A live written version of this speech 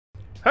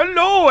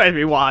Hello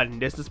everyone,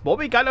 this is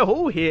Bobby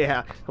Gallagher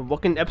here, and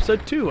welcome to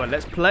episode 2 and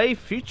let's play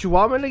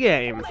Futurama the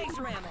game.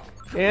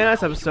 In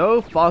last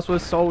episode,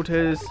 Farnsworth sold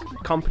his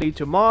company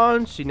to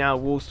Mars, she now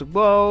rules the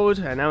world,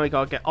 and now we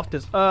gotta get off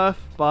this earth,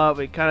 but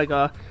we kinda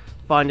gotta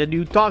find a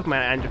new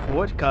Dogman engine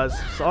for it,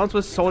 because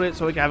Farnsworth sold it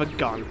so we can have a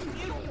gun.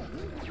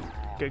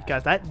 Good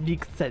guys, that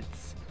makes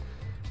sense.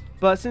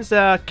 But since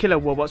there are killer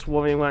robots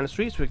roaming around the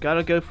streets, we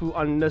gotta go through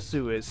under the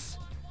sewers.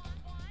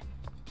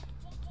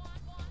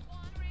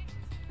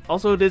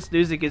 Also, this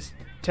music is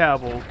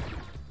terrible,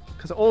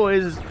 because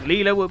always is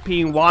Leela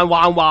repeating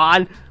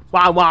 111,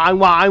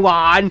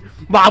 111,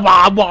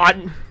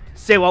 111,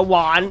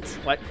 01.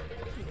 What?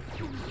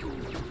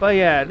 But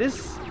yeah,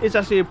 this is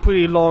actually a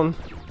pretty long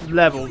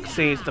level,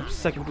 seeing it's the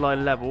second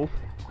line level.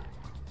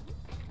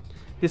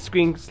 This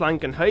screen slang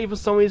can hurt you for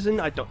some reason,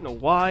 I don't know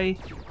why.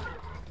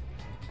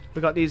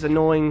 We got these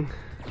annoying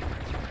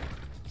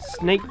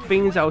snake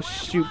things that'll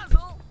shoot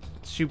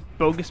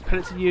bogus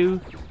pellets at you.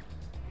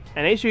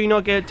 And make sure you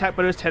not get attacked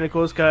by those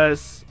tentacles,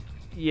 because,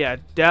 yeah,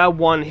 they're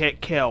one-hit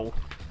kill.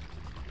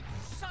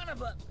 Son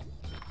of a...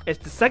 It's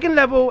the second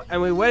level,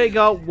 and we already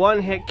got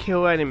one-hit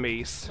kill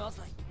enemies. Like,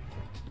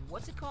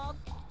 what's it called?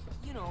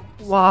 You know,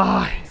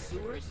 why?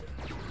 Sewers?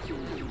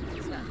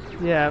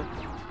 Yeah,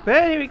 but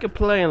anyway, we can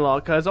play a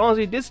lot, because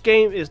honestly, this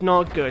game is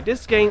not good.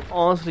 This game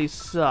honestly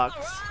sucks.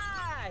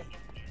 Right.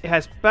 It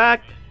has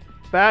bad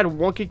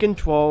wonky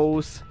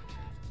controls.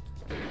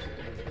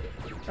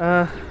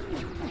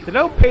 The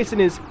level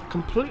pacing is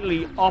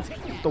completely off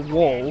the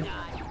wall.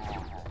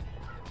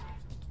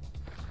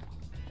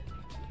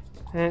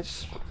 And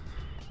it's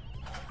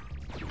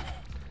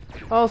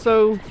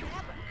also,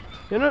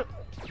 you know,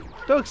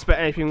 don't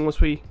expect anything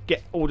once we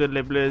get all the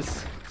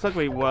libblers. It's not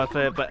really worth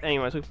it, but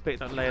anyways, we'll pick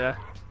that later.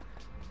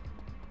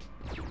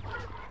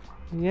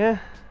 Yeah.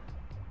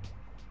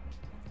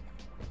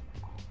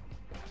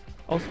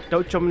 Also,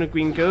 don't jump in the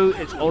green go.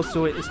 It's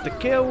the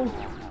kill.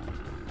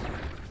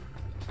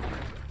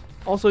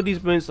 Also,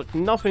 these moons look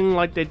nothing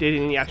like they did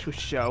in the actual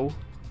show.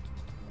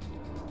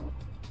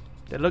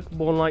 They look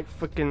more like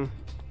freaking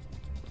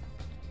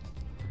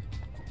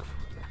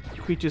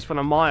creatures from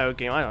a Mario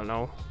game. I don't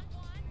know.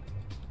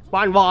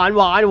 One.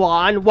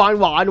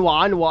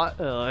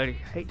 I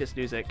hate this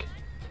music.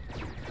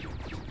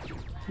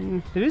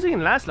 The music in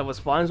the last level was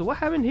fine. So what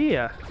happened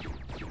here?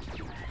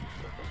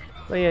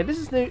 But yeah, this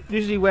is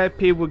usually where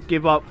people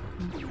give up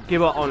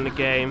on the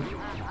game.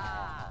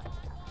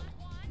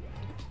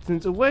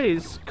 Since the way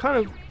it's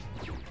kind of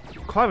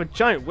a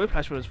giant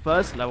whiplash from his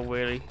first level,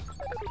 really.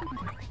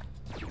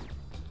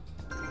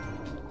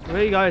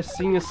 Where you guys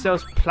seeing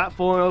yourselves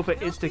platform over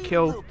is to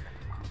kill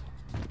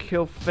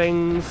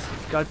things.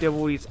 Gotta deal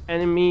with all these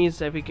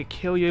enemies. If he could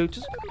kill you,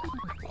 just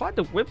quite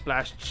the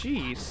whiplash.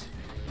 Jeez.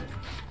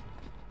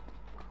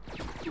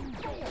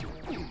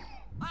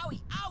 Owie,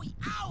 owie,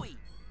 owie.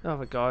 Oh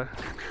my god.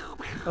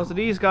 Also,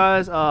 these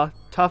guys are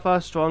tougher,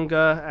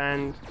 stronger,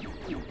 and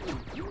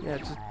yeah,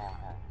 just.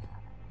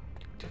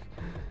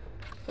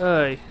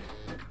 Hey,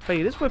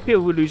 this is where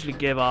people would usually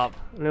give up.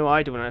 I know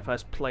I do when I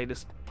first play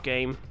this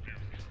game.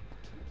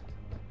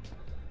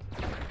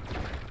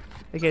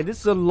 Okay,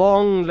 this is a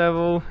long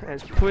level, and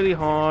it's pretty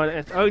hard,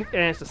 and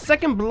it's the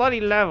second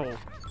bloody level.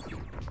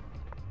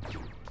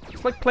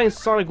 It's like playing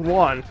Sonic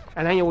 1,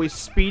 and then you always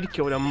speed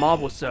kill in a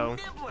marble zone,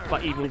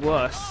 but even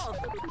worse.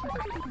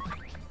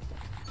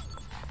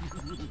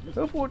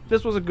 I thought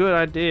this was a good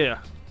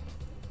idea.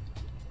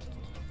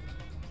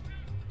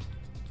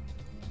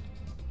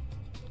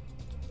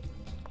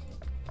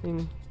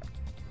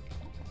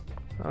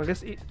 I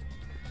guess it.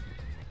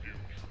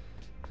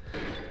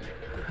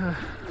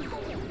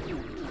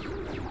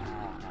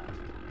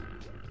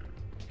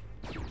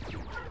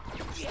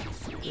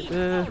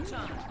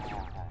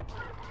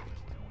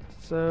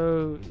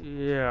 So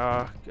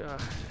yeah.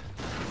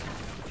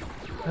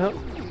 Oh. Come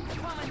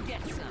and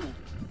get some.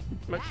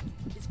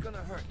 It's gonna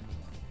hurt.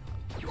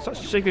 Stop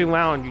shaking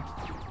around, you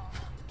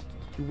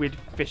weird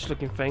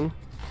fish-looking thing.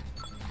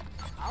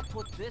 I'll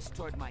put this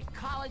toward my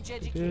college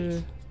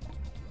education.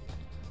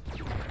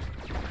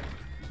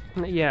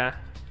 Yeah.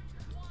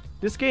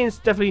 This game's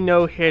definitely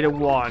no hit and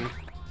one.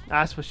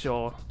 That's for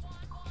sure.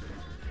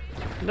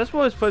 And that's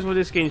what I suppose what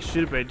this game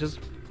should be. Just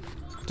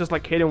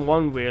like hit and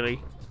one,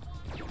 really.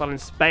 But in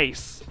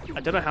space. I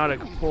don't know how they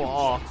can pull it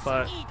off,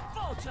 but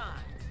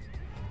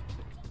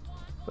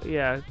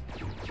yeah.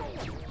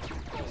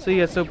 So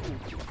yeah,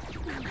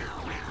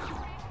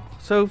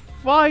 so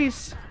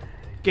Fry's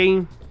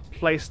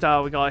gameplay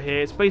style we got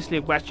here, it's basically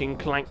a Ratchet and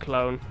Clank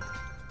clone.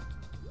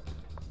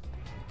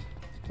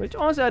 Which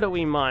honestly I don't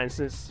really mind,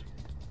 since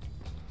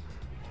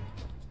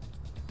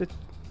the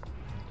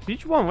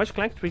Future and Ratchet and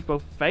Clank 3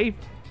 both very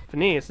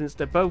funny, since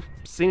they both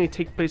seemingly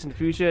take place in the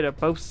future, they're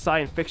both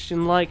science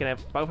fiction like, and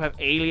they both have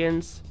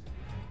aliens.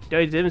 The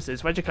only difference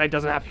is Ratchet and Clank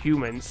doesn't have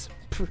humans.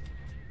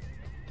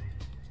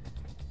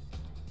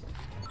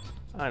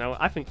 I don't know,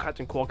 I think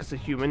Captain Quark is a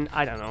human,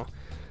 I don't know.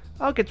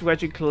 I'll get to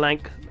Ratchet and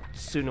Clank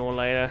sooner or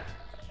later.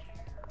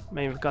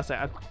 Maybe because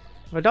if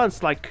I done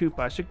Sly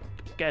Cooper, I should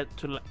get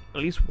to at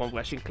least one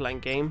Ratchet and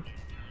Clank game.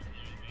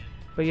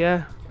 But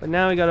yeah, but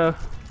now we gotta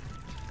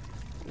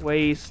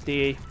waste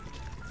the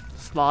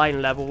slide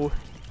level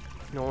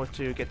in order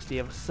to get to the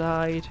other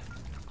side.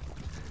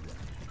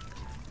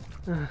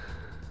 Now,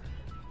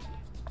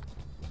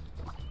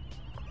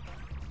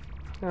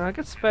 I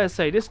guess it's fair to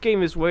say this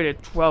game is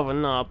rated 12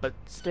 and up, but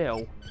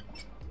still.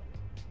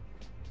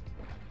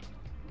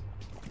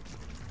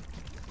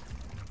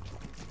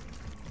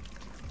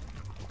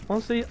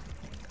 Honestly,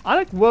 I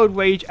like Road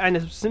Rage and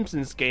the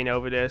Simpsons game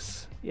over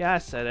this. Yeah, I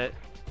said it.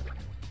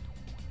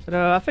 But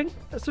I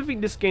still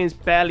think this game is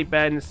barely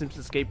better than the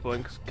Simpsons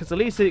skateboarding, because at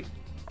least it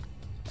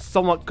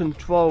somewhat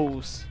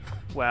controls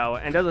well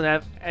and doesn't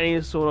have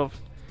any sort of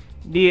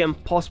near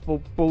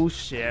impossible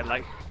bullshit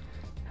like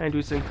and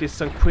do some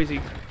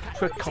crazy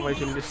trick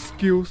combination in the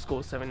skill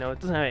score 7. No, it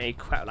doesn't have any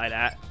crap like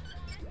that.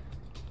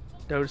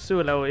 Though the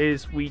sewer level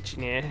is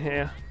reaching it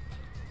here.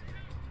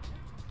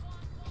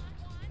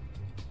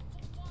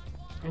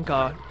 And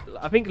God,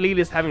 I think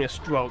Leela's having a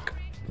stroke.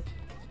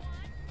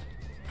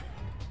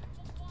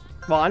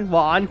 One.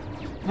 I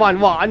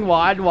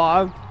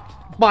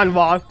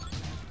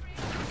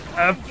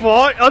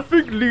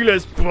think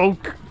Leela's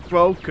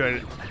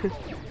broken.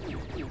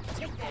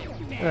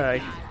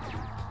 Alright.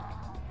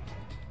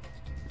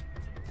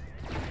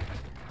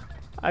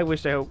 I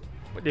wish they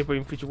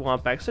bring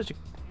Futurama back. Such a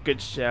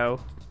good show.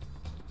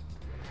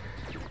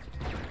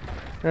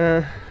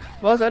 Well,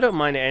 I don't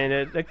mind it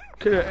ending. They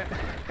could have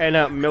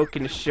ended up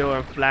milking the show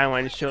and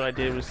flowering the show like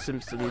they did with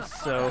Simpsons.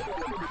 So,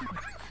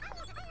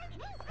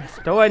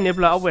 don't worry,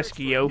 Nibbler. I'll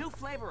rescue you. New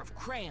flavor of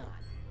crayon.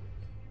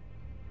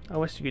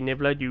 I'll rescue you,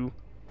 Nibbler.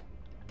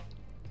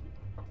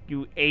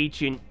 You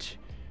agent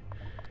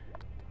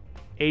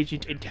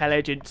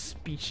intelligent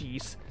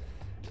species.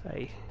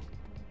 Hey.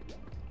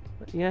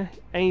 But yeah,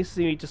 ain't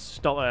see me just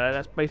stop there.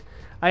 That's basically,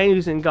 I ain't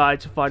using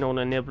guide to find all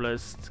the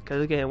nibblers.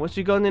 Because again, once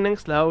you go on the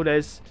next level,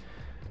 there's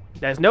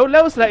no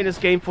level select in this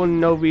game for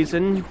no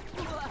reason.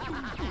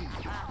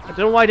 I don't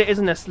know why there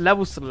isn't a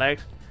level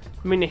select.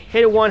 I mean, the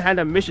Hit 1 had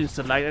a mission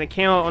select, and it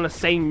came out on the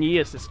same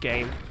year as this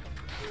game.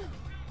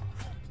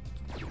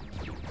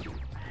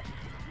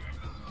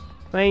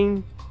 I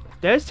mean,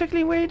 there's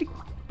technically a way to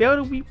be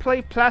able to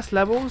replay past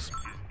levels,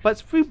 but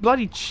it's through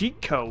bloody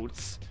cheat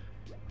codes.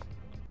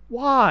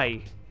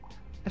 Why?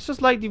 It's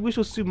just like the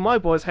original Super Mario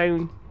Bros.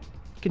 How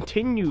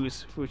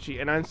continues through cheat,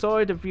 and I'm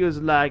sorry the view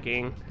is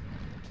lagging.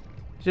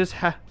 Just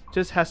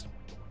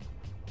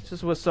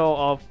was sort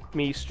of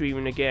me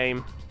streaming the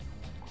game.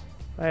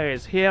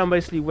 Anyways, here I'm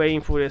basically waiting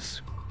for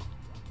this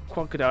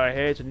crocodile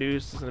here to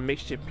lose as a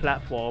makeshift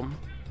platform.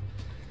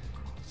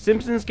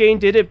 Simpsons game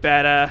did it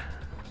better.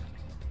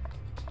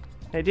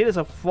 They did it as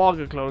a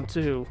Frogger clone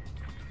too.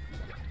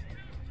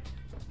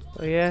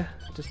 Oh yeah,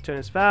 just turn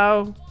this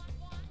valve.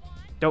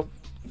 Don't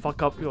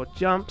fuck up your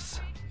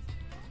jumps.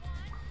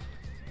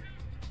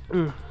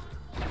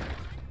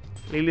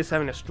 Lily's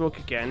having a stroke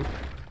again.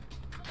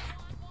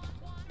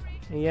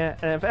 And yeah,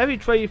 and for every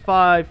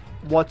 25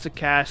 watts of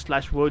cash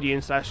 /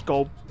 radiant /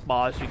 gold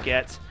bars you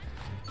get,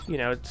 you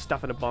know,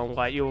 stuff in the bottom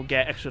right, you'll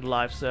get extra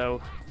life.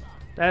 So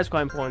that is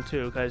quite important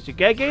too, because you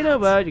get game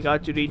over, you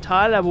got to do the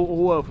entire level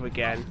all over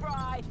again.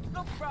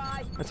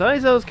 And some of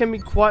these levels can be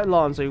quite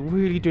long, so you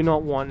really do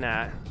not want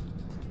that.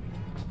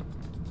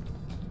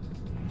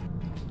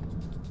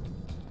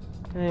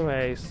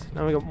 Anyways,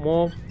 now we got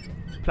more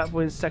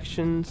platforming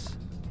sections.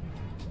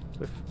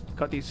 We've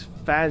got these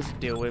fans to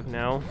deal with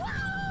now.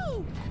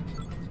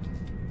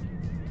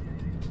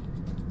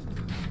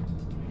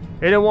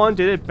 Hit 1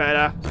 did it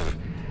better.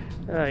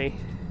 Hey.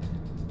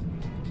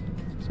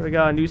 So we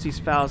gotta use these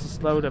valves to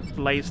slow the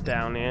blaze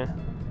down here.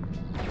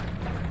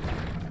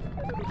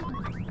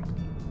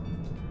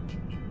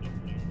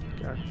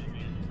 God.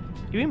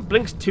 Even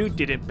Blinks 2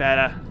 did it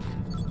better.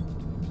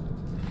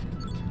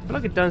 I feel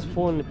like it does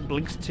fall in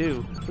Blinks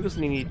 2. I think it was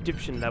in the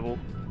Egyptian level.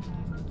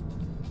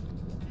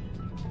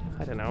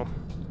 I don't know.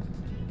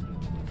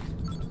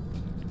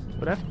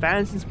 Were there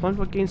fans in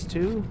SpongeBob games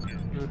too?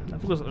 I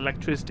think it was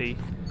electricity.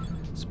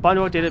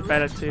 SpongeBob did it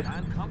better too.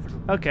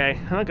 Okay,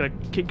 I'm not gonna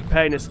keep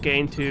comparing this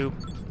game to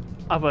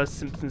other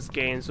Simpsons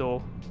games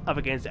or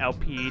other games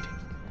LP'd.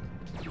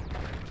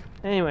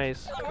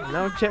 Anyways,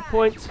 now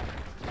checkpoints.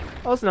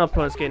 Also now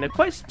playing this game, they're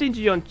quite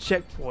stingy on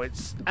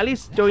checkpoints, at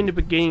least during the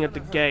beginning of the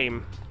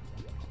game.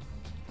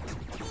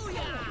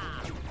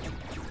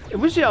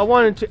 Originally I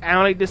wanted to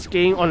emulate this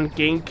game on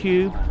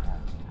GameCube,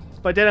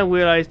 but then I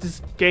realized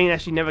this game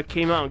actually never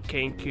came out on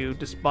GameCube,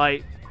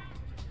 despite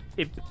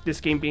this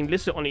game being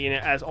listed on the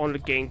internet as on the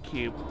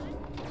GameCube.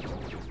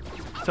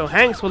 So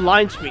thanks for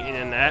lying to me,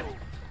 internet.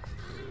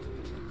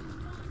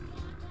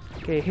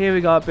 Okay, here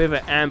we got a bit of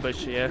an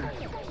ambush here.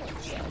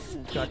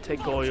 Gotta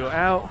take all you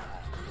out.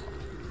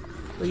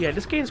 But yeah,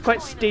 this game's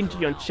quite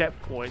stingy on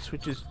checkpoints,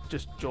 which is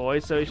just joy.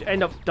 So if you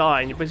end up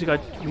dying, you basically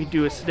got to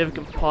redo a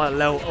significant part of the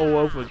level all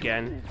over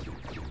again.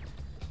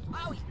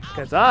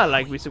 Because I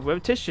like recent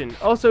repetition.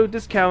 Also,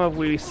 this camera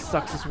really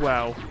sucks as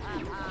well.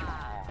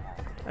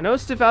 I know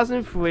it's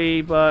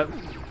 2003, but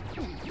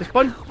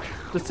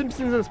the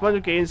Simpsons and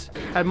SpongeBob games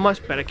had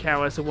much better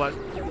cameras than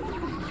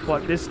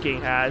what this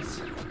game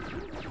has.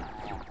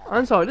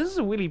 I'm sorry, this is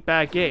a really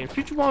bad game.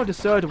 Futurama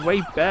deserved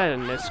way better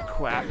than this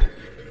crap.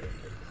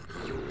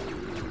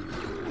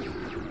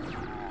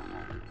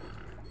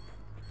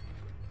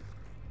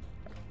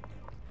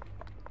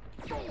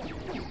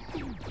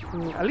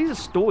 At least the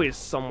story is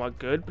somewhat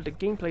good, but the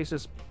gameplay is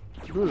just...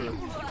 Ugh.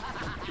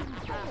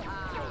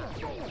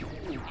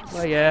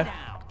 Well, yeah.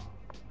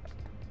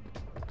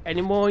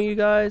 Any more, you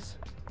guys?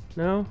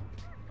 No?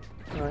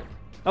 Alright.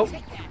 Oh!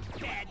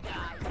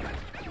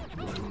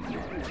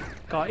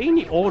 God, eating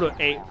the auto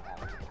aim,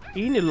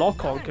 eating the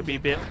lock on could be a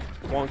bit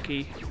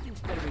wonky.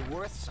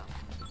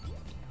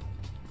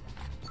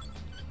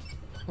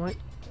 Right.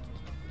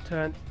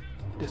 Turn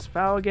this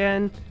valve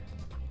again.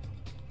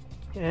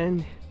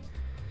 And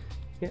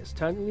yeah, it's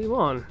time to move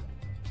on.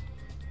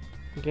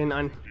 Again,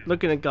 I'm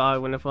looking at guy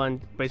whenever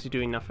I'm basically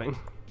doing nothing.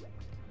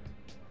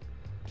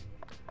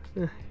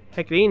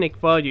 Heck, eating it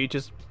for you,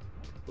 just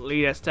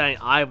leave that standing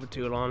eye for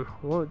too long.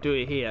 I won't do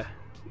it here.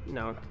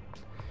 No.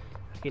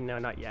 Okay, no,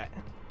 not yet.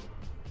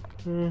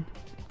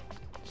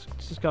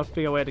 Just gotta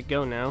figure out where to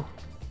go now.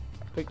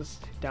 I think it's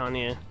down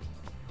here.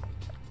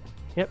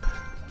 Yep.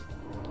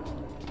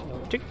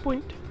 No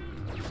checkpoint.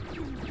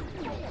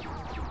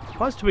 It's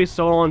supposed to be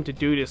so long to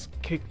do this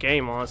kick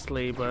game,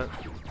 honestly, but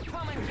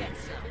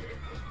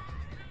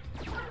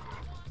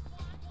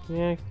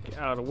yeah, get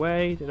out of the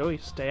way. They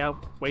always stay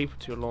out way for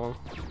too long.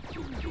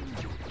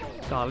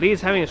 God,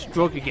 Lee's having a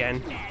stroke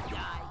again.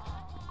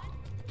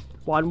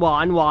 1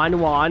 1 1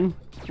 1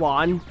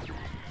 1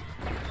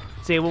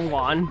 0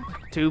 1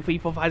 2 3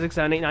 4 5 6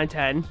 7 8 9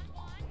 10.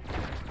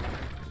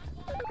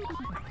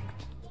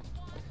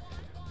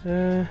 You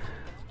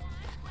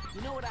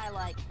know what I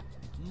like?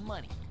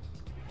 Money.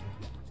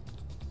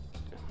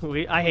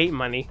 I hate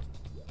money.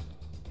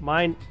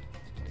 Money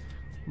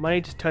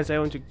just turns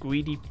everyone into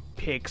greedy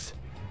pigs.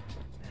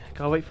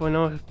 Gotta wait for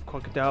another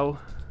crocodile.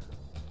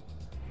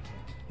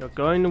 You're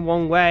going the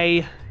wrong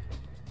way.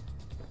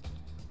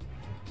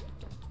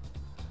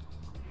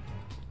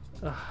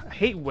 Ugh, I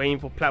hate waiting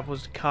for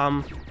platforms to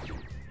come.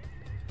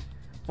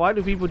 Why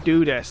do people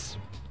do this?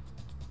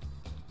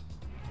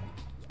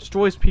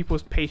 Destroys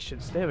people's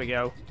patience. There we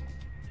go.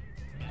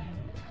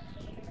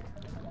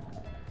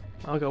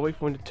 I'll gotta wait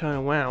for him to turn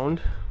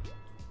around.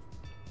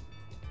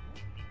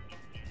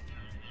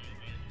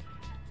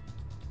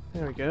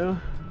 There we go.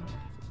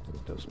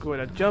 Don't screw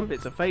that jump.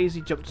 It's a phase.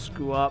 He jumped to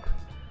screw up.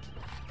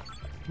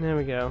 There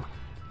we go.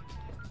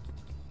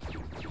 Get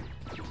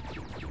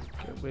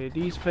rid of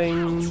these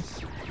things.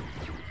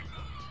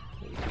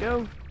 There we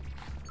go.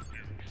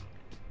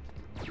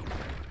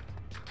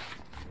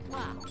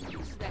 Wow,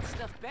 this is that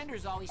stuff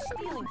Bender's always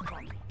stealing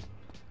from me.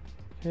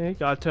 Okay,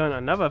 gotta turn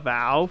another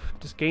valve.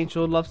 This game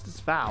sure loves its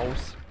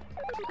valves.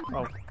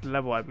 Oh,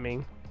 level I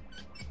mean.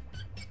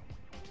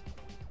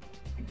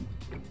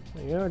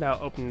 There you go, now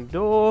open the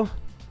door.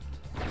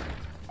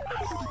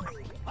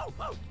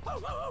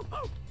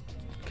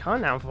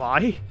 Can't now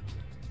fly.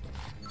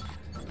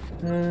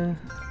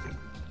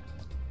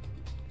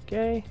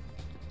 Okay.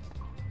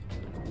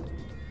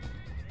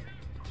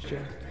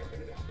 Sure.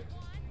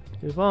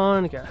 Move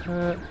on, get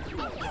hurt.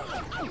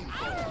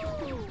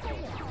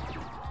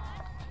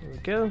 There we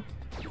go.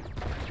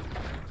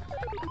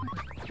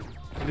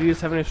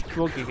 Lee's having a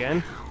stroke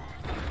again.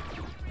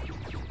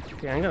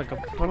 Okay, I'm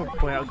gonna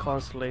point out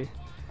constantly.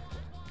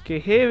 Okay,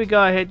 here we go.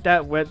 I hit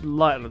that red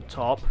light on the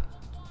top.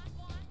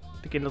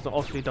 The game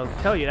doesn't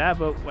tell you that,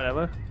 but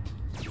whatever.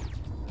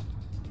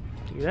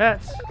 Do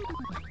that.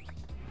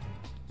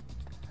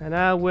 And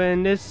now we're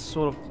in this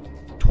sort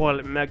of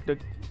toilet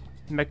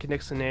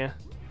mechanics in here.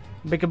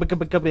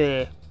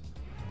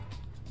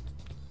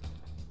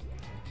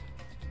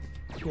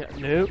 Yeah,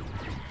 no.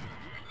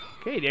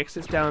 Okay, the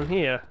exit's down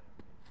here.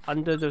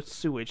 Under the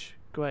sewage.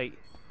 Great.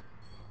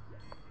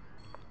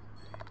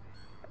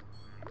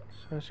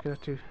 So I'm just gonna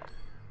have to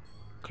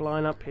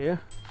climb up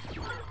here.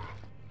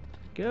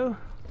 Go.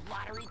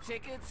 Lottery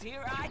tickets,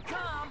 here I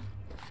come.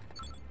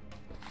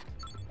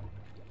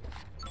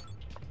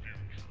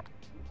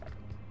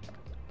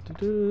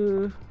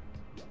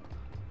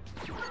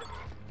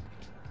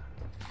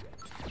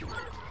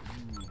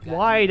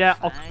 Why there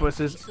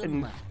octopuses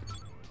in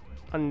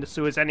under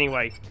sewers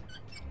anyway?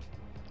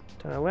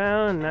 Turn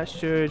around, and that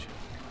should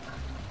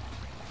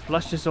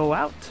flush this all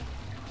out.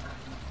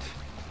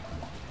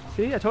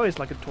 See, I told you it's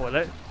like a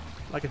toilet,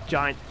 like a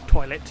giant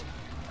toilet.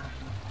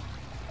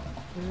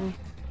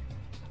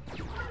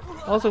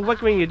 Also,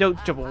 recommend you don't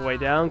jump all the way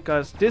down,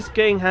 because this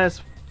game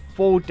has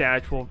fall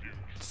damage for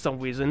some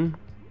reason.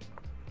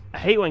 I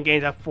hate when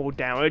games have fall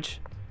damage.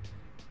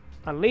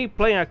 I'm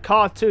playing a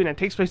cartoon that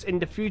takes place in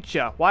the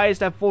future. Why is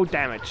that fall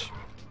damage?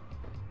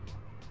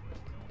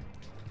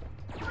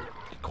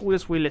 Call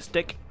this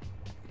realistic.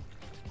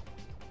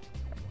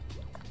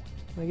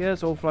 I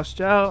guess all flushed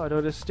out,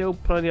 although there's still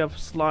plenty of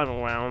slime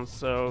around,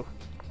 so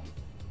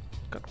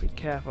gotta be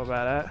careful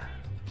about that.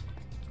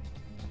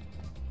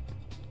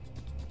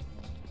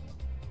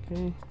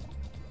 Okay.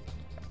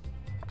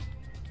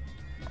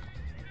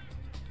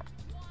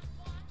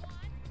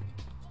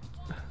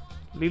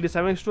 Leave this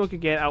having a stroke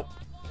again. Out.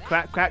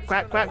 Crap, crap,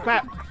 crap, crap,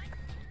 crap.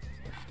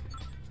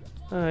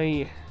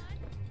 Aye.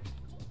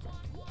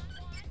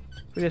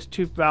 We just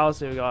 2 barrels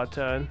here we gotta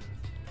turn.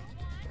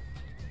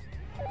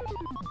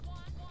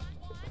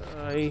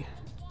 Aye.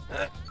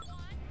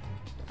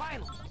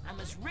 Finally, I'm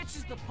as rich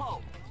as the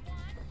Pope.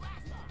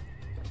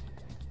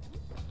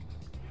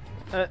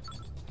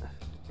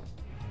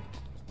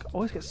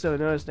 Always get so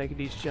nervous making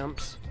these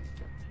jumps.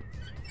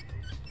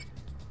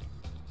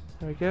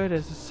 There we go,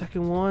 there's the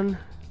second one.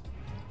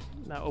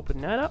 Now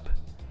open that up.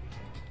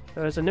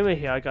 There's a limit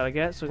here I gotta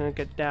get, so I'm gonna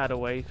get that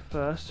away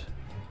first.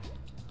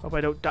 Hope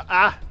I don't die.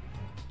 Ah!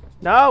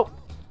 No!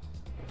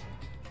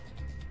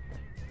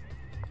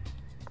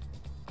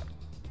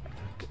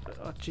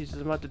 Oh Jesus,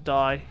 I'm about to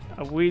die.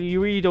 I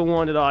really don't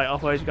want to die,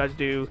 otherwise you gotta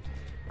do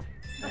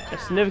a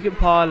significant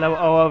part of level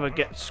over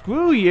again.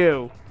 Screw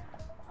you!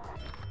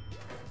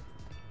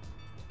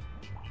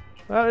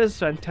 Well, this is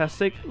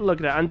fantastic. Look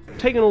at that. I'm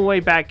taking all the way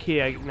back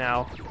here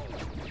now.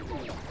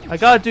 I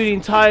gotta do the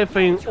entire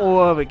thing all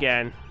over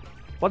again.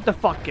 What the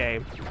fuck,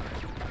 game?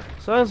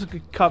 So I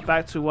could cut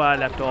back to where I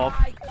left off.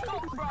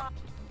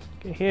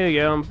 Okay, here we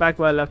go. I'm back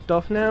where I left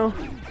off now.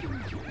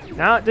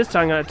 Now, this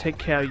time I'm gonna take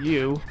care of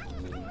you.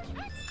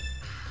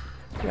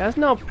 Yeah, that's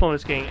no problem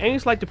with this game.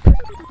 Aliens like to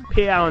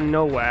appear out of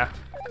nowhere.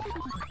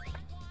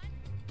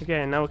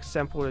 Again, now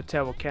example of the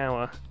terrible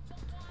camera.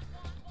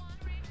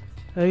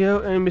 There you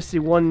go, only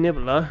missing one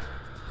nibbler,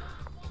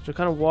 which I'm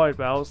kind of worried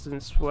about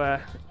since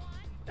we're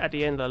at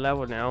the end of the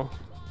level now.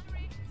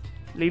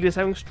 Leader's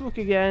having a stroke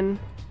again.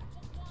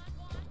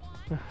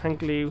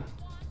 Thankfully,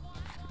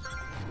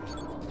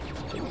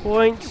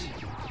 point.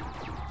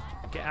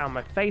 Get out of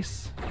my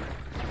face.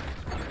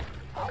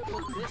 I'll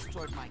put this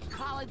toward my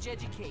college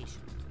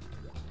education.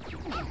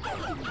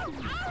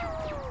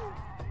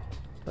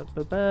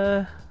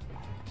 Ba-ba-ba.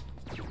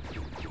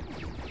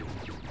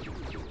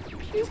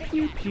 Pew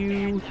pew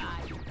pew.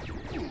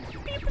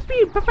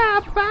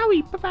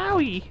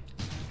 Bowie.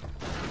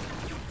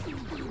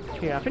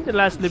 Yeah, I think the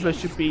last nibbler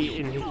should be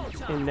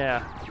in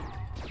there.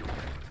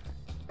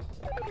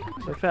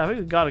 So I think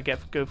we gotta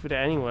go through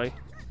that anyway.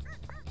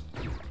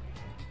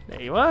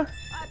 There you are.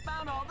 I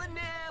found all the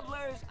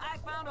nibblers. I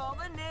found all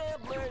the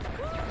nibblers.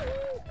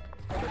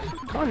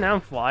 Come on now,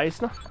 fly.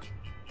 It's not.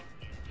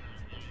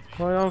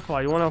 Come on,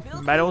 fly. You want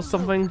a medal or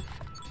something?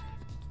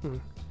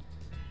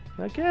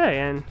 Okay,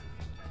 and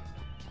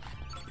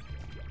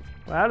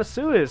we're out of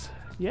sewers.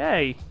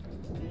 Yay!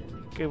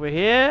 Go over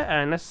here,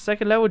 and that's the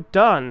second level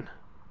done.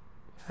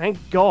 Thank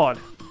God.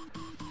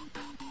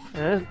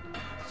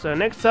 So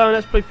next time,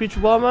 let's play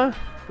Futurama,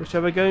 which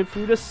we're going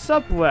through the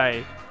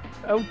subway.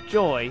 Oh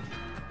joy!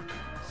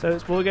 So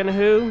it's Morgan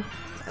Who,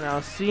 and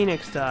I'll see you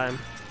next time.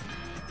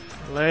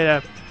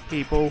 Later,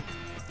 people.